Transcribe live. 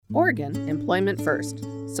Oregon Employment First,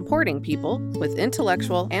 supporting people with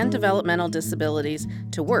intellectual and developmental disabilities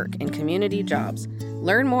to work in community jobs.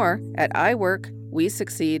 Learn more at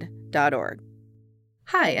iworkwesucceed.org.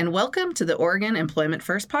 Hi, and welcome to the Oregon Employment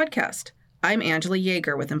First podcast. I'm Angela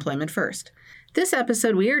Yeager with Employment First. This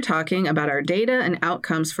episode, we are talking about our data and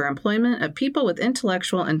outcomes for employment of people with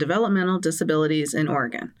intellectual and developmental disabilities in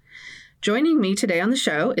Oregon. Joining me today on the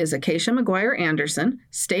show is Acacia McGuire Anderson,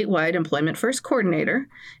 Statewide Employment First Coordinator,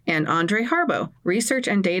 and Andre Harbo, Research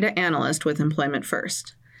and Data Analyst with Employment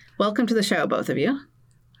First. Welcome to the show, both of you.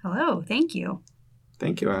 Hello, thank you.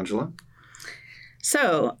 Thank you, Angela.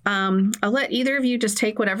 So I'll let either of you just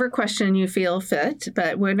take whatever question you feel fit,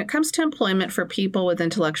 but when it comes to employment for people with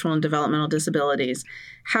intellectual and developmental disabilities,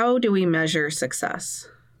 how do we measure success?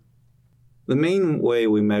 The main way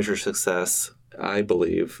we measure success, I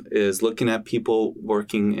believe, is looking at people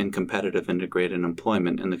working in competitive integrated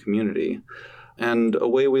employment in the community. And a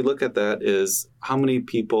way we look at that is how many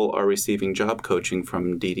people are receiving job coaching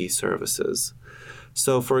from DD services.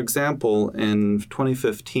 So, for example, in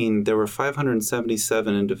 2015, there were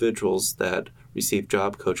 577 individuals that received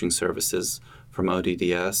job coaching services from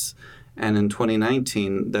ODDS. And in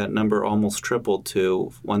 2019, that number almost tripled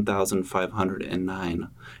to 1,509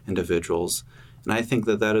 individuals. And I think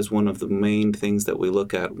that is one of the main things that we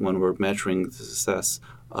look at when we're measuring the success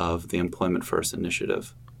of the Employment First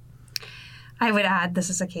initiative. I would add,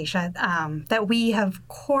 this is Acacia, that we, of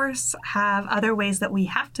course, have other ways that we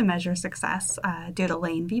have to measure success due to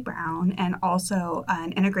Lane v. Brown, and also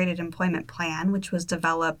an integrated employment plan, which was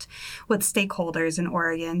developed with stakeholders in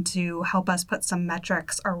Oregon to help us put some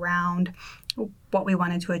metrics around what we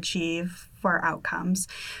wanted to achieve for outcomes.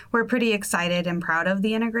 We're pretty excited and proud of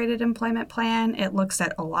the integrated employment plan. It looks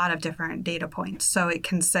at a lot of different data points. So it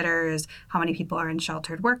considers how many people are in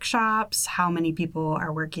sheltered workshops, how many people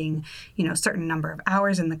are working, a certain number of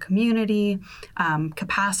hours in the community,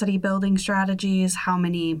 capacity building strategies, how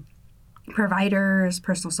many providers,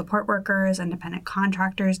 personal support workers, independent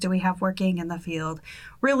contractors do we have working in the field.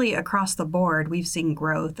 Really across the board, we've seen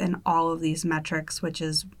growth in all of these metrics, which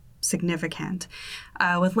is significant.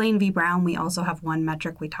 With Lane v. Brown, we also have one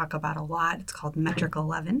metric we talk about a lot. It's called Metric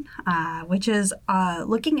 11, which is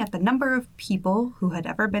looking at the number of people who had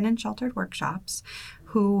ever been in sheltered workshops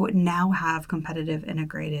who now have competitive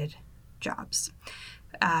integrated jobs.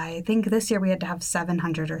 I think this year we had to have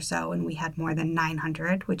 700 or so, and we had more than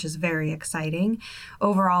 900, which is very exciting.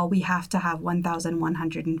 Overall, we have to have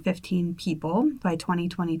 1,115 people by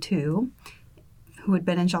 2022 who had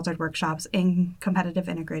been in sheltered workshops in competitive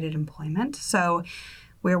integrated employment. So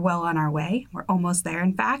we're well on our way. We're almost there,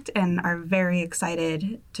 in fact, and are very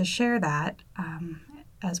excited to share that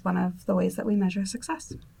as one of the ways that we measure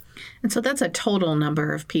success. And so that's a total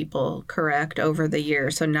number of people, correct, over the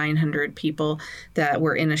year. So 900 people that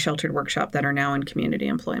were in a sheltered workshop that are now in community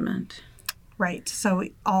employment. Right. So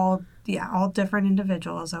all different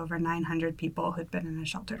individuals, over 900 people who'd been in a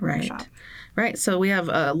sheltered workshop. Right. So we have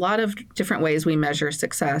a lot of different ways we measure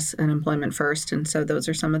success in Employment First, and so those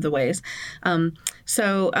are some of the ways. And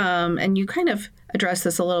you kind of addressed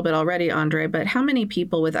this a little bit already, Andre, but how many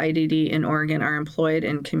people with IDD in Oregon are employed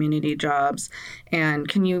in community jobs? And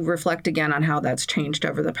can you reflect again on how that's changed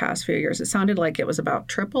over the past few years? It sounded like it was about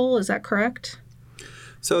triple. Is that correct?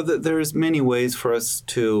 So there's many ways for us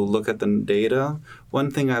to look at the data.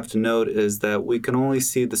 One thing I have to note is that we can only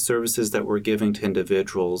see the services that we're giving to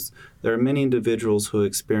individuals. There are many individuals who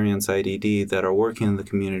experience IDD that are working in the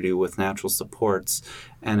community with natural supports,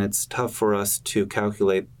 and it's tough for us to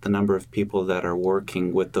calculate the number of people that are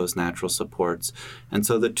working with those natural supports. And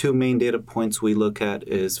so the two main data points we look at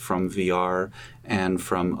is from VR and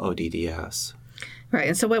from ODDS. Right.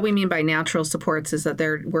 And so what we mean by natural supports is that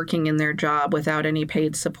they're working in their job without any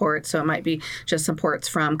paid support. So it might be just supports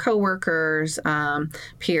from coworkers,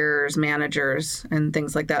 peers, managers, and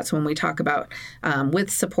things like that. So when we talk about with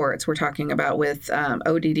supports, we're talking about with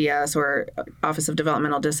ODDS or Office of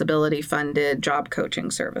Developmental Disability funded job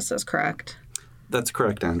coaching services, correct? That's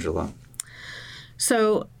correct, Angela.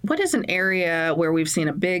 So what is an area where we've seen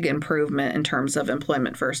a big improvement in terms of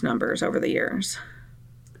Employment First numbers over the years?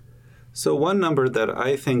 So one number that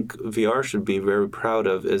I think VR should be very proud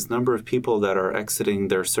of is number of people that are exiting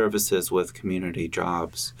their services with community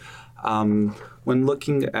jobs. When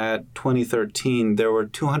looking at 2013, there were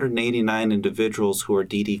 289 individuals who were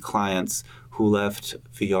DD clients who left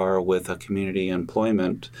VR with a community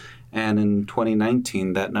employment. And in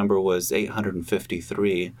 2019, that number was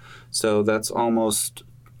 853. So that's almost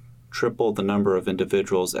triple the number of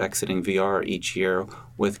individuals exiting VR each year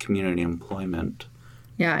with community employment.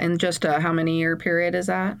 Yeah, and just how many year period is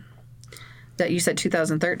that? That you said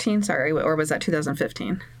 2013, sorry, or was that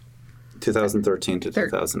 2015? 2013 to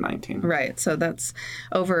 2019. Right. So that's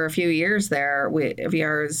over a few years there.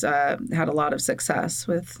 VR's had a lot of success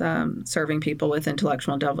with serving people with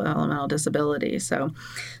intellectual and developmental disabilities. So,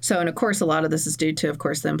 and of course, a lot of this is due to, of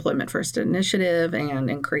course, the Employment First initiative and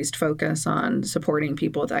increased focus on supporting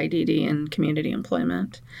people with IDD and community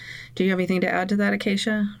employment. Do you have anything to add to that,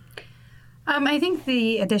 Acacia? I think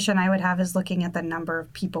the addition I would have is looking at the number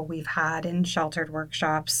of people we've had in sheltered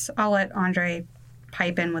workshops. I'll let Andre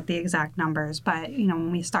pipe in with the exact numbers, but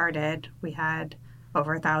when we started, we had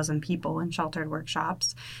over 1,000 people in sheltered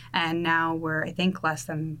workshops, and now we're, I think, less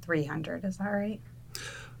than 300. Is that right?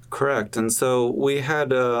 Correct. And so we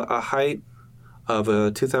had a height of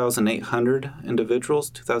 2,800 individuals,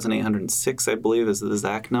 2,806, I believe, is the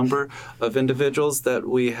exact number of individuals that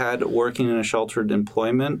we had working in a sheltered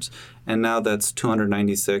employment, and now that's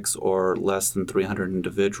 296 or less than 300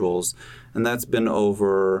 individuals, and that's been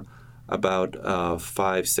over about a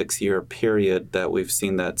 5-6 year period that we've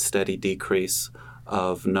seen that steady decrease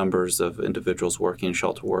of numbers of individuals working in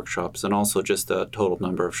shelter workshops, and also just the total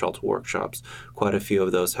number of shelter workshops. Quite a few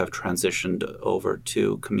of those have transitioned over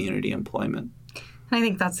to community employment. And I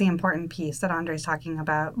think that's the important piece that Andre's talking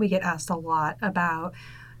about. We get asked a lot about,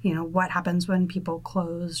 what happens when people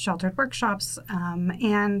close sheltered workshops,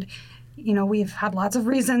 and we've had lots of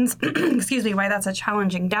reasons, why that's a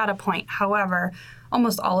challenging data point. However,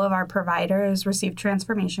 almost all of our providers receive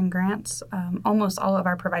transformation grants. Almost all of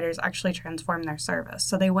our providers actually transform their service.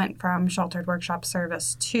 So they went from sheltered workshop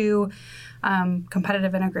service to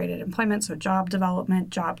competitive integrated employment, so job development,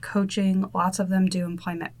 job coaching. Lots of them do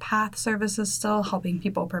employment path services still, helping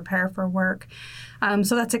people prepare for work.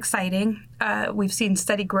 So that's exciting. We've seen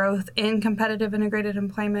steady growth in competitive integrated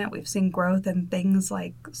employment. We've seen growth in things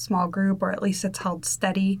like small group, or at least it's held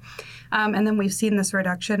steady. And then we've seen this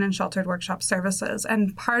reduction in sheltered workshop services.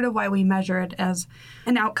 And part of why we measure it as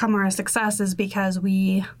an outcome or a success is because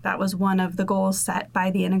that was one of the goals set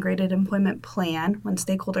by the Integrated Employment Plan when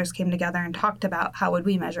stakeholders came together and talked about how would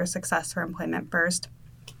we measure success for Employment First.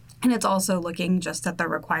 And it's also looking just at the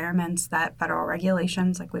requirements that federal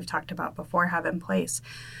regulations, like we've talked about before, have in place.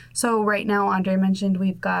 So right now, Andre mentioned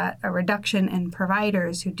we've got a reduction in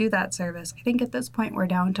providers who do that service. I think at this point we're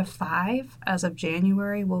down to 5. As of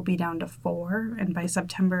January, we'll be down to 4. And by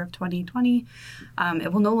September of 2020,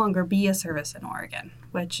 it will no longer be a service in Oregon,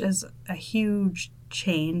 which is a huge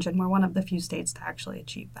change. And we're one of the few states to actually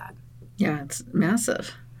achieve that. Yeah, it's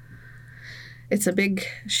massive. It's a big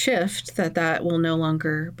shift that will no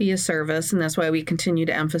longer be a service, and that's why we continue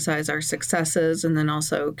to emphasize our successes and then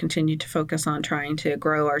also continue to focus on trying to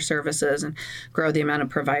grow our services and grow the amount of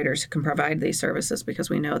providers who can provide these services, because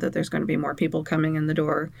we know that there's going to be more people coming in the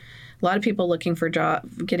door. A lot of people looking for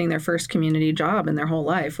getting their first community job in their whole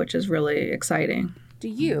life, which is really exciting. Do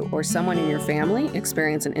you or someone in your family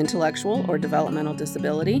experience an intellectual or developmental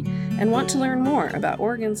disability and want to learn more about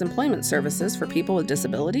Oregon's employment services for people with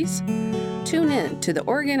disabilities? Tune in to the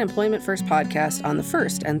Oregon Employment First podcast on the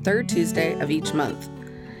first and third Tuesday of each month.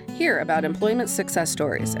 Hear about employment success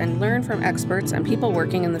stories and learn from experts and people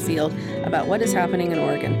working in the field about what is happening in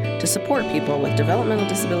Oregon to support people with developmental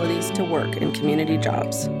disabilities to work in community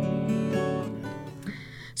jobs.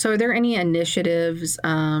 So are there any initiatives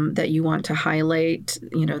that you want to highlight,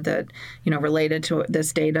 related to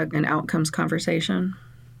this data and outcomes conversation?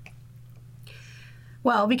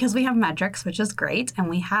 Well, because we have metrics, which is great, and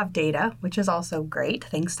we have data, which is also great,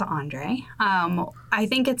 thanks to Andre. I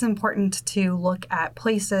think it's important to look at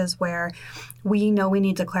places where we know we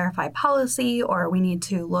need to clarify policy, or we need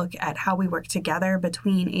to look at how we work together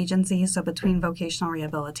between agencies, so between vocational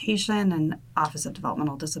rehabilitation and Office of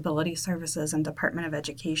Developmental Disability Services and Department of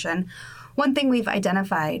Education. One thing we've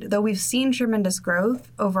identified, though we've seen tremendous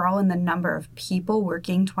growth overall in the number of people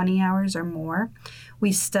working 20 hours or more,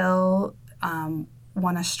 we still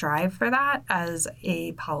want to strive for that as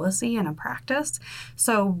a policy and a practice.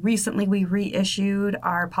 So recently we reissued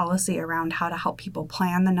our policy around how to help people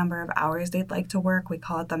plan the number of hours they'd like to work. We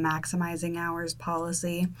call it the Maximizing Hours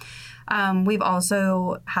policy. We've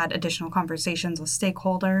also had additional conversations with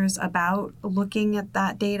stakeholders about looking at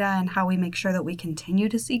that data and how we make sure that we continue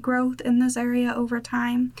to see growth in this area over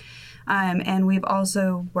time. And we've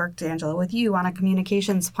also worked, Angela, with you on a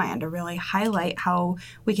communications plan to really highlight how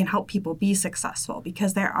we can help people be successful,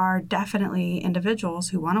 because there are definitely individuals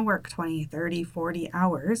who want to work 20, 30, 40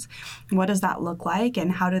 hours. What does that look like,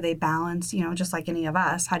 and how do they balance, just like any of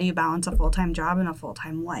us, how do you balance a full-time job and a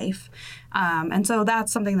full-time life? And so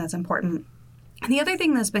that's something that's important. And the other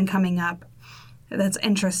thing that's been coming up that's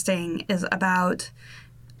interesting is about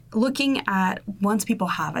looking at once people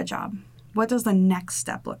have a job. what does the next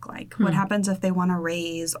step look like? What happens if they want a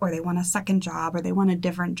raise or they want a second job or they want a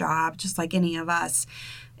different job, just like any of us?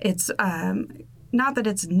 It's not that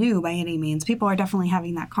it's new by any means. People are definitely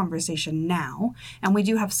having that conversation now. And we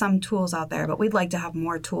do have some tools out there, but we'd like to have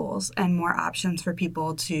more tools and more options for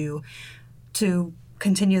people to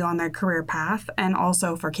continue on their career path, and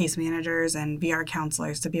also for case managers and VR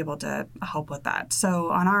counselors to be able to help with that. So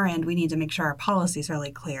on our end, we need to make sure our policy is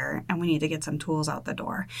really clear, and we need to get some tools out the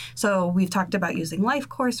door. So we've talked about using Life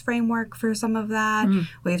Course framework for some of that.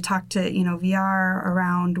 We've talked to, VR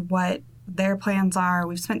around what their plans are.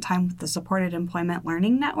 We've spent time with the Supported Employment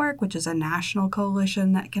Learning Network, which is a national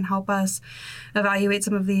coalition that can help us evaluate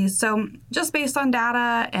some of these. So just based on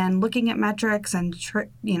data and looking at metrics and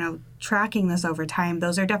tracking this over time,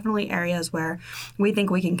 those are definitely areas where we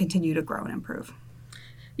think we can continue to grow and improve.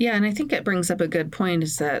 Yeah, and I think it brings up a good point,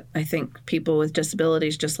 is that I think people with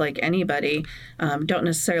disabilities, just like anybody, don't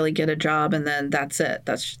necessarily get a job and then that's it.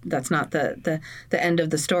 That's not the end of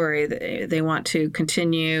the story. They want to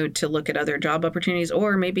continue to look at other job opportunities,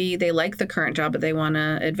 or maybe they like the current job, but they want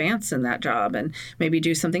to advance in that job and maybe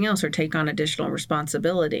do something else or take on additional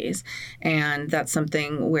responsibilities. And that's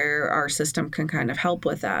something where our system can kind of help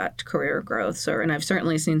with that career growth. And I've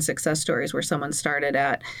certainly seen success stories where someone started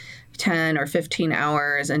at 10 or 15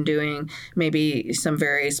 hours and doing maybe some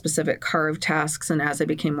very specific carved tasks. And as they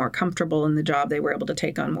became more comfortable in the job, they were able to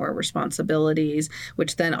take on more responsibilities,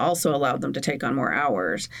 which then also allowed them to take on more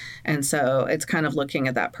hours. And so it's kind of looking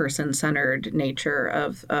at that person-centered nature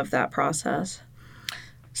of that process.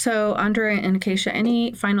 So, Andre and Acacia,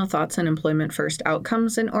 any final thoughts on Employment First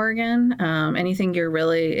outcomes in Oregon? Anything you're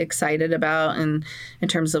really excited about in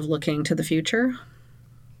terms of looking to the future?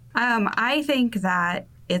 I think that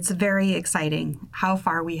it's very exciting how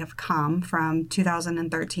far we have come from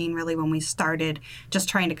 2013, really, when we started just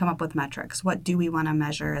trying to come up with metrics. What do we want to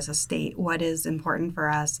measure as a state? What is important for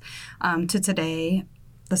us? To today,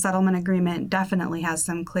 the settlement agreement definitely has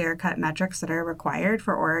some clear-cut metrics that are required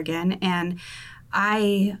for Oregon. And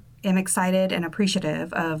I am excited and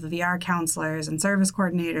appreciative of VR counselors and service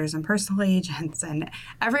coordinators and personal agents and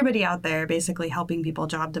everybody out there basically helping people,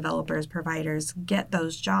 job developers, providers, get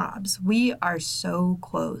those jobs. We are so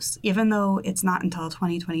close, even though it's not until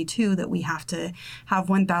 2022 that we have to have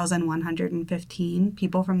 1,115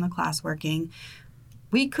 people from the class working.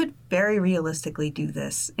 We could very realistically do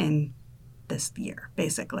this in this year,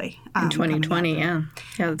 basically. In 2020, yeah.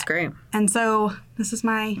 Yeah, that's great. And so this is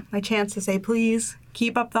my chance to say, please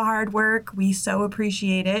keep up the hard work. We so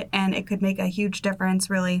appreciate it, and it could make a huge difference,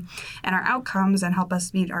 really, in our outcomes and help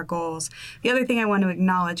us meet our goals. The other thing I want to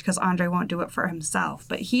acknowledge, because Andre won't do it for himself,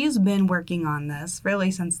 but he's been working on this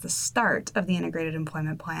really since the start of the Integrated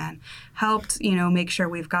Employment Plan, helped, make sure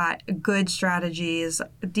we've got good strategies,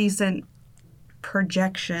 decent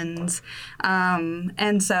projections,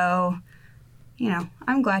 and so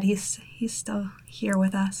I'm glad he's still here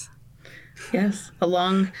with us. Yes, a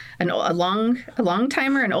long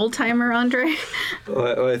timer, an old timer, Andre.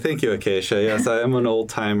 Well, thank you, Acacia. Yes, I am an old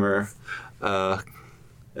timer.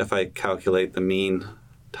 If I calculate the mean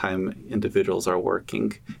time individuals are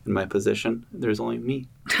working in my position, there's only me.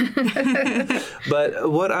 But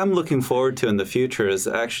what I'm looking forward to in the future is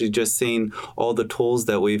actually just seeing all the tools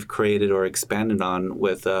that we've created or expanded on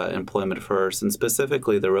with Employment First, and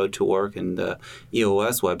specifically the Road to Work and the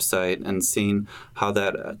EOS website, and seeing how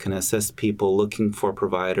that can assist people looking for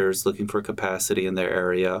providers, looking for capacity in their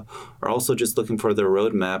area, or also just looking for their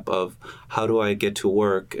roadmap of how do I get to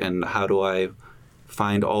work and how do I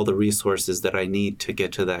find all the resources that I need to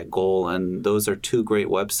get to that goal. And those are two great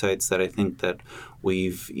websites that I think that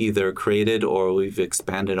we've either created or we've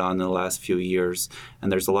expanded on in the last few years.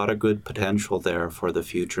 And there's a lot of good potential there for the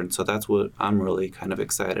future. And so that's what I'm really kind of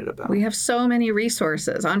excited about. We have so many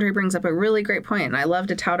resources. Andre brings up a really great point, and I love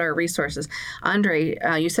to tout our resources. Andre,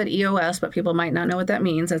 you said EOS, but people might not know what that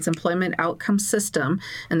means. It's Employment Outcome System,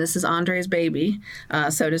 and this is Andre's baby,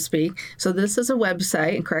 so to speak. So this is a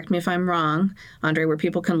website, and correct me if I'm wrong, Andre, where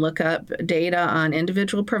people can look up data on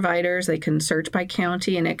individual providers. They can search by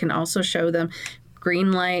county, and it can also show them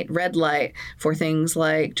green light, red light for things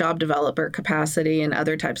like job developer capacity and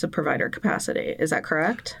other types of provider capacity. Is that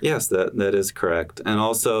correct? Yes, that is correct. And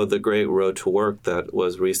also the great Road to Work that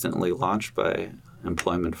was recently launched by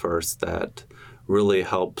Employment First that really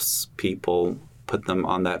helps people put them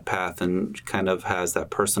on that path and kind of has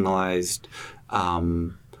that personalized,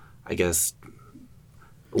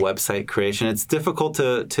 website creation. It's difficult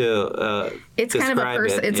to it's describe kind of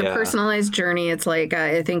it. It's Yeah. a personalized journey. It's like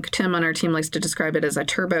I think Tim on our team likes to describe it as a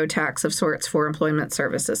TurboTax of sorts for employment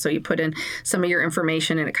services. So you put in some of your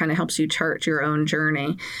information and it kind of helps you chart your own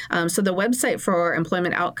journey. So the website for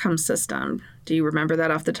Employment Outcome System, do you remember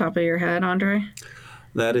that off the top of your head, Andre?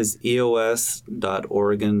 That is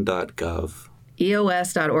eos.oregon.gov.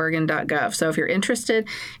 eos.oregon.gov. So if you're interested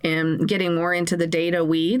in getting more into the data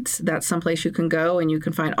weeds, that's someplace you can go and you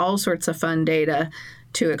can find all sorts of fun data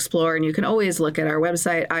to explore. And you can always look at our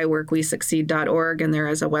website, iWorkWeSucceed.org, and there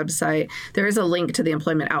is a link to the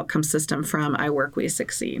employment outcome system from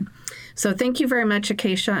iWorkWeSucceed. So thank you very much,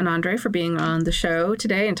 Acacia and Andre, for being on the show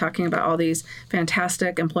today and talking about all these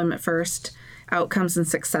fantastic Employment First outcomes and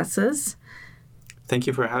successes. Thank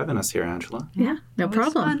you for having us here, Angela. Yeah, no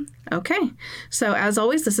problem. Fun. Okay. So as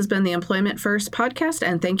always, this has been the Employment First podcast,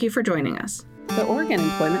 and thank you for joining us. The Oregon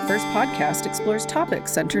Employment First podcast explores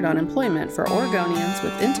topics centered on employment for Oregonians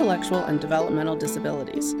with intellectual and developmental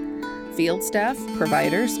disabilities. Field staff,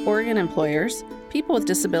 providers, Oregon employers, people with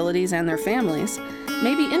disabilities and their families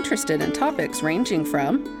may be interested in topics ranging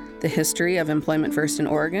from the history of Employment First in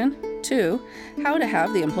Oregon to how to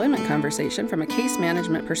have the employment conversation from a case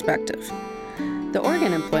management perspective. The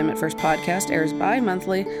Oregon Employment First podcast airs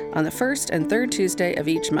bi-monthly on the first and third Tuesday of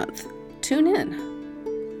each month. Tune in.